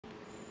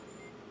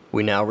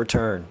We now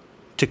return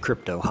to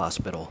Crypto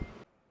Hospital.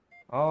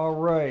 All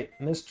right,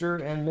 Mr.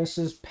 and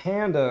Mrs.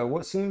 Panda,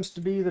 what seems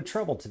to be the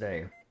trouble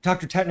today?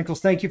 Dr.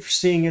 Technicals, thank you for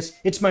seeing us.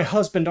 It's my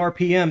husband,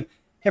 RPM.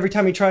 Every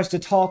time he tries to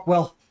talk,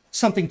 well,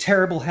 something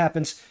terrible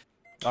happens.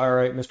 All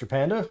right, Mr.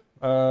 Panda,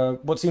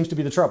 what seems to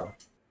be the trouble?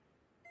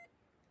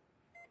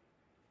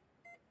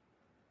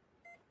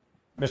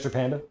 Mr.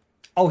 Panda?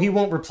 Oh, he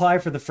won't reply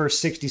for the first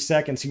 60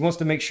 seconds. He wants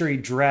to make sure he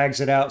drags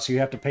it out so you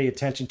have to pay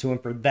attention to him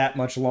for that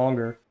much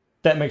longer.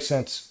 That makes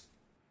sense.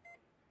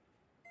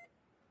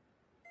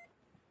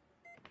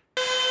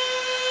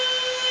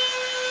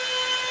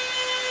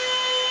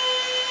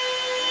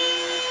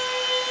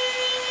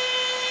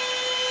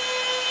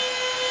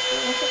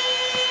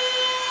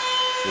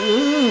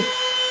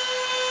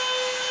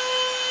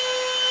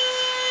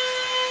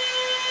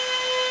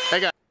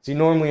 See,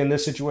 normally in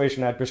this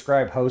situation I'd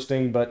prescribe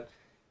hosting, but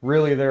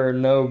really there are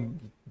no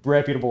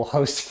reputable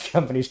hosting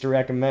companies to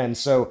recommend.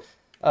 So,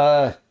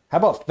 how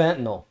about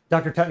fentanyl?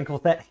 Dr.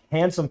 Technicals, that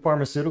handsome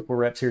pharmaceutical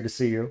rep's here to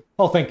see you.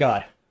 Oh, thank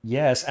God.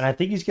 Yes, and I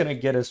think he's gonna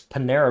get us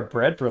Panera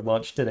bread for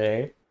lunch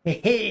today.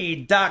 Hey,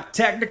 Doc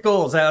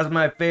Technicals, how's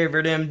my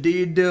favorite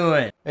MD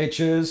doing? Hey,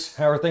 Chiz,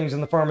 how are things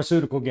in the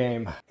pharmaceutical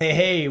game?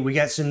 Hey, we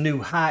got some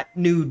hot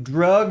new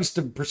drugs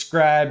to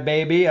prescribe,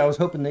 baby. I was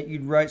hoping that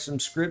you'd write some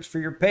scripts for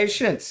your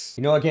patients.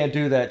 You know I can't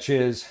do that,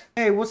 Chiz.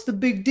 Hey, what's the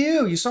big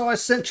deal? You saw I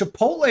sent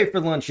Chipotle for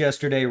lunch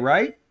yesterday,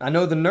 right? I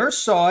know the nurse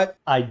saw it.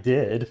 I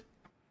did.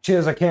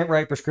 Chiz, I can't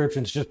write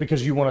prescriptions just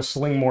because you want to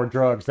sling more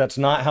drugs. That's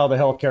not how the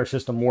healthcare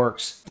system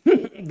works.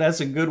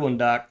 That's a good one,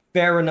 Doc.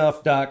 Fair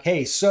enough, Doc.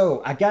 Hey,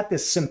 so I got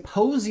this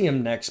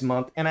symposium next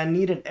month, and I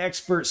need an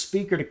expert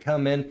speaker to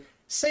come in,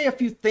 say a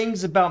few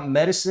things about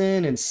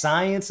medicine and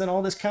science and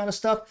all this kind of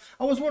stuff.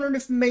 I was wondering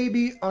if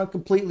maybe on a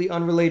completely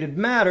unrelated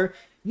matter,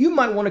 you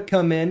might want to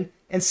come in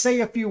and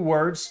say a few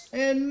words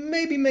and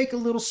maybe make a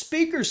little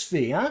speaker's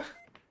fee, huh?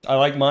 I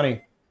like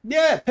money.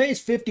 Yeah, it pays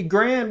 50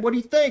 grand. What do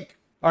you think?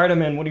 All right,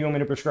 I'm in. What do you want me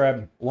to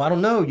prescribe? Well, I don't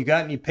know. You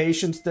got any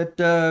patients that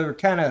are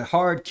kind of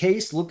hard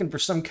case, looking for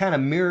some kind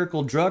of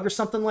miracle drug or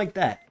something like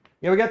that?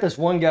 Yeah, we got this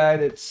one guy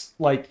that's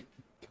like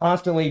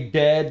constantly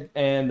dead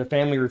and the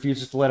family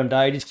refuses to let him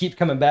die. He just keeps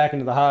coming back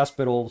into the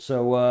hospital.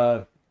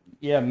 So,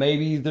 yeah,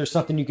 maybe there's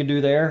something you can do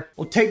there.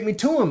 Well, take me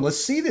to him.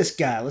 Let's see this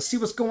guy. Let's see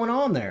what's going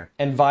on there.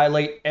 And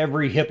violate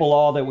every HIPAA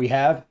law that we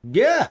have?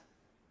 Yeah.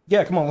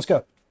 Yeah, come on, let's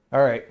go.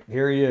 All right,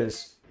 here he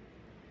is.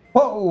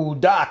 Whoa,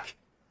 Doc.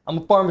 I'm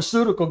a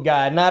pharmaceutical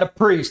guy, not a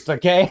priest,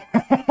 okay?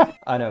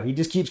 I know, he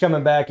just keeps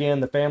coming back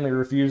in. The family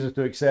refuses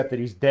to accept that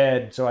he's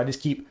dead, so I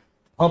just keep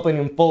pumping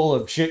him full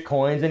of shit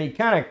coins, and he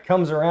kind of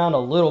comes around a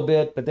little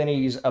bit, but then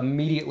he's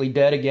immediately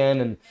dead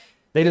again, and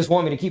they just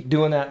want me to keep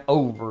doing that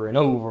over and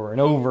over and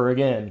over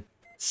again.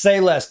 Say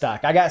less,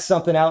 Doc. I got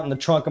something out in the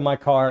trunk of my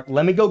car.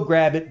 Let me go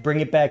grab it, bring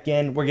it back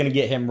in. We're gonna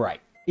get him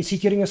right. Is he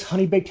getting us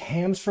honey-baked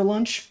hams for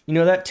lunch? You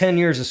know, that 10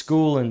 years of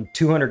school and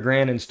 200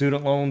 grand in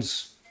student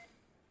loans,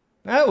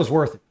 that was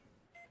worth it.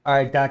 All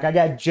right, Doc, I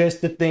got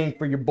just the thing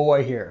for your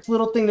boy here. This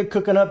little thing they're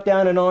cooking up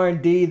down in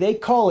R&D, they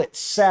call it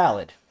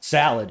salad.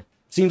 Salad.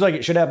 Seems like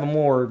it should have a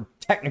more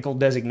technical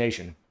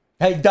designation.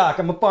 Hey, Doc,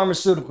 I'm a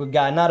pharmaceutical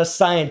guy, not a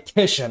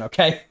scientician,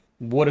 okay?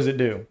 What does it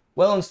do?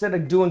 Well, instead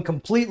of doing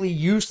completely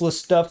useless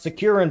stuff,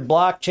 securing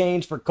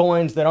blockchains for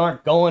coins that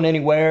aren't going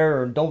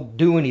anywhere or don't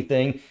do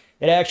anything,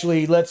 it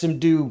actually lets him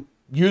do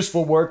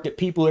useful work that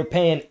people are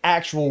paying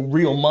actual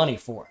real money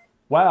for.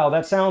 Wow,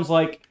 that sounds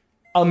like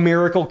a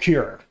miracle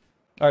cure.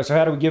 All right, so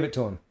how do we give it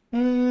to him?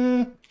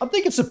 I'm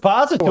thinking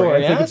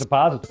suppository. I think it's a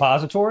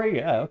suppository.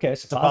 Yeah, okay.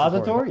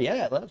 Suppository?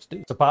 Yeah, let's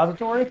do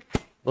suppository.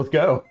 Let's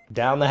go.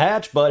 Down the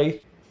hatch,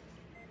 buddy.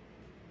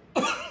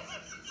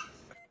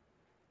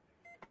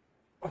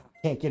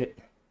 Can't get it.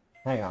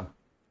 Hang on.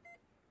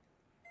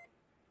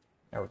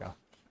 There we go.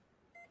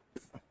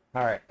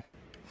 All right.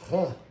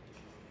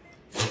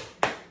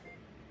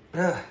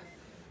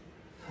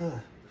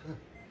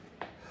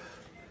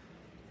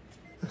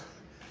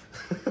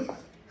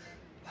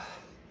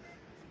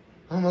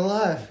 I'm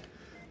alive.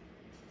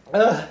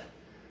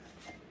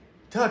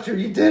 Doctor,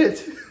 you did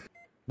it.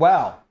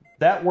 Wow,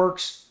 that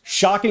works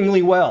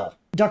shockingly well.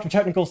 Dr.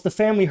 Technicals, the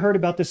family heard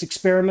about this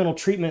experimental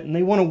treatment and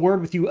they want a word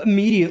with you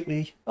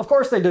immediately. Of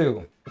course they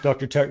do.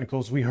 Dr.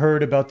 Technicals, we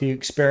heard about the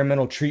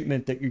experimental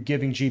treatment that you're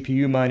giving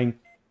GPU mining.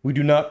 We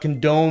do not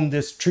condone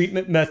this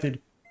treatment method.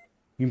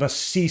 You must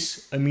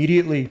cease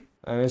immediately.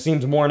 I mean, it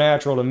seems more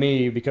natural to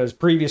me because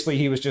previously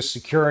he was just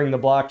securing the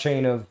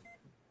blockchain of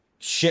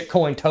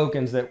shitcoin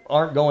tokens that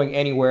aren't going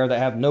anywhere, that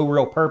have no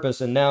real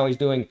purpose, and now he's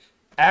doing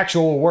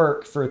actual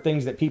work for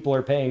things that people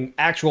are paying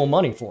actual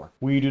money for.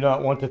 We do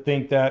not want to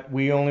think that.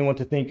 We only want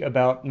to think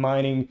about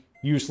mining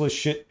useless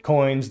shit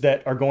coins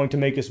that are going to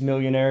make us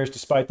millionaires,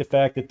 despite the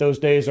fact that those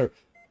days are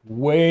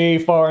way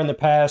far in the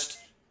past.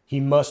 He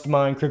must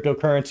mine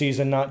cryptocurrencies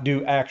and not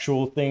do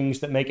actual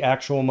things that make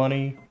actual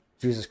money.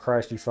 Jesus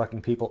Christ, you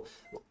fucking people.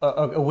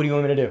 What do you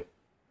want me to do?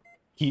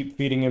 Keep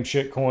feeding him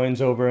shit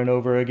coins over and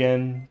over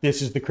again.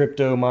 This is the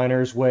crypto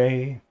miner's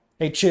way.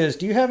 Hey, Chiz,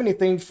 do you have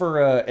anything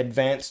for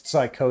advanced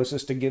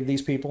psychosis to give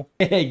these people?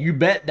 Hey, you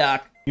bet,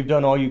 Doc. You've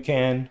done all you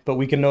can, but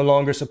we can no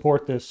longer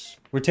support this.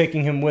 We're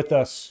taking him with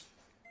us.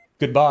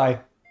 Goodbye.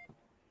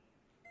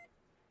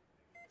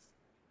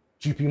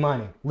 GP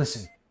Mining,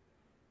 listen.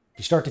 If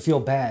you start to feel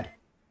bad,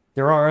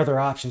 there are other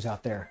options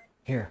out there.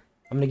 Here,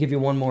 I'm going to give you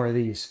one more of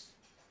these.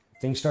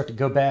 If things start to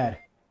go bad,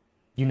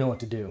 you know what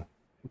to do.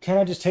 Can't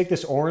I just take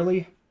this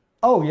orally?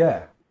 Oh,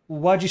 yeah.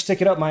 Why'd you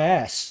stick it up my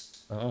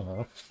ass? I don't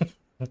know.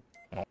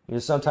 You know,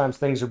 sometimes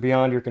things are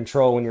beyond your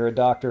control when you're a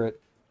doctor at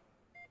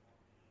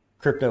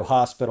Crypto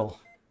Hospital.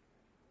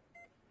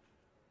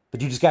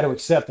 But you just got to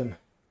accept them.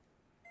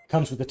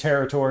 Comes with the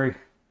territory.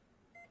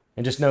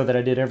 And just know that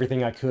I did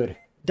everything I could.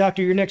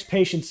 Doctor, your next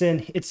patient's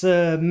in. It's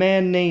a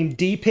man named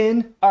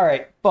D-Pin. All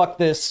right, fuck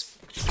this.